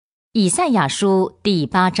以赛亚书第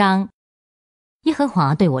8章。耶和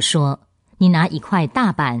华对我说，你拿一块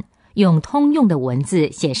大板，用通用的文字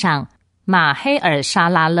写上马黑尔沙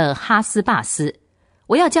拉勒哈斯巴斯。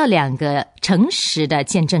我要叫2个诚实的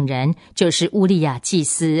见证人，就是乌利亚祭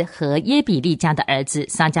司和耶比利家的儿子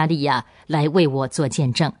撒迦利亚，来为我做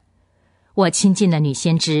见证。我亲近了女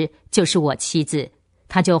先知，就是我妻子，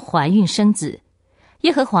她就怀孕生子。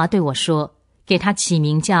耶和华对我说，给他起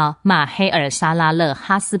名叫马黑尔沙拉勒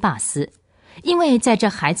哈斯巴斯，因为在这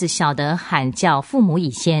孩子小的喊叫父母以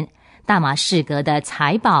先，大马士革的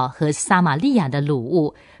财宝和撒玛利亚的掳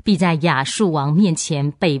物必在亚述王面前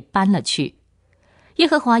被搬了去。耶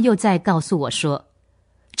和华又再告诉我说，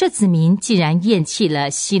这子民既然厌弃了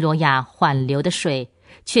西罗亚缓流的水，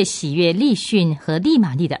却喜悦利逊和利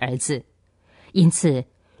玛利的儿子，因此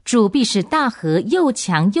主必使大河又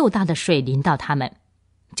强又大的水临到他们，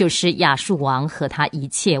就是亚述王和他一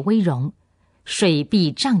切威荣，水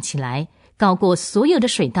必涨起来，高过所有的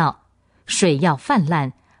水道，水要泛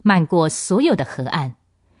滥，漫过所有的河岸，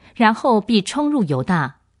然后必冲入犹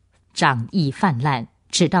大，涨溢泛滥，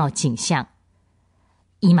直到颈项。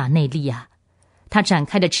以马内利啊，他展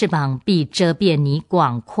开的翅膀必遮遍你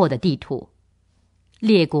广阔的地土。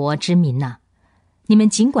列国之民啊，你们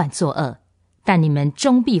尽管作恶，但你们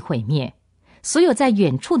终必毁灭。所有在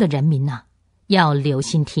远处的人民啊，要留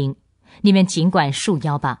心听，你们尽管束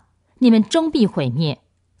腰吧，你们终必毁灭。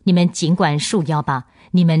你们尽管束腰吧，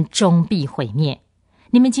你们终必毁灭。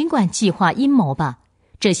你们尽管计划阴谋吧，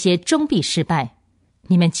这些终必失败。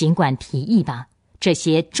你们尽管提议吧，这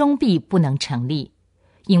些终必不能成立，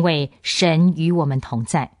因为神与我们同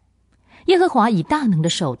在。耶和华以大能的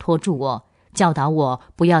手托住我，教导我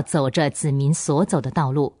不要走这子民所走的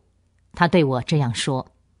道路。他对我这样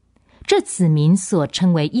说，这子民所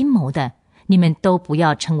称为阴谋的，你们都不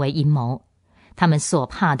要称为阴谋；他们所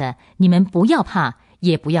怕的，你们不要怕，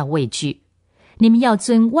也不要畏惧。你们要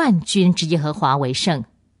尊万军之耶和华为圣，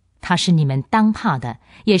他是你们当怕的，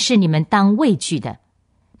也是你们当畏惧的。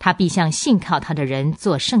他必向信靠他的人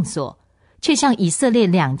做圣所，却向以色列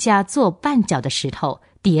2家做绊脚的石头，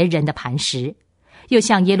敌人的磐石，又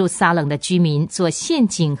向耶路撒冷的居民做陷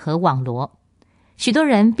阱和网罗。许多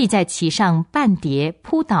人必在其上半跌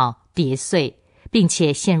扑倒跌碎，并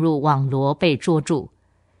且陷入网罗被捉住。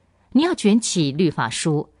你要卷起律法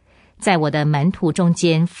书，在我的门徒中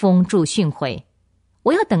间封住训诲。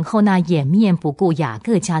我要等候那掩面不顾雅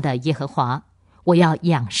各家的耶和华，我要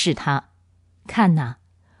仰视他。看哪，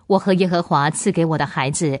我和耶和华赐给我的孩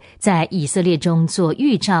子在以色列中做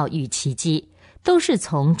预兆与奇迹，都是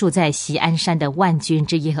从住在锡安山的万军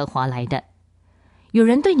之耶和华来的。有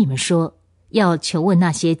人对你们说，要求问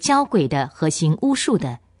那些交鬼的和行巫术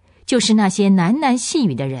的，就是那些喃喃细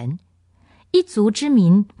语的人。一族之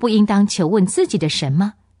民不应当求问自己的神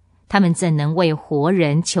吗？他们怎能为活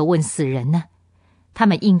人求问死人呢？他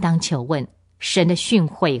们应当求问神的训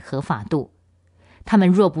诲和法度。他们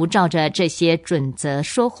若不照着这些准则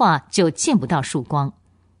说话，就见不到曙光。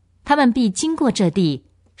他们必经过这地，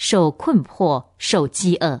受困迫，受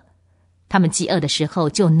饥饿。他们饥饿的时候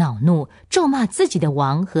就恼怒，咒骂自己的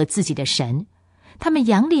王和自己的神。他们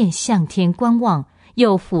仰脸向天观望，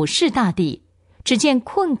又俯视大地，只见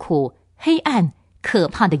困苦、黑暗、可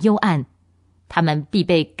怕的幽暗。他们必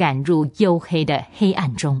被赶入黝黑的黑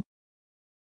暗中。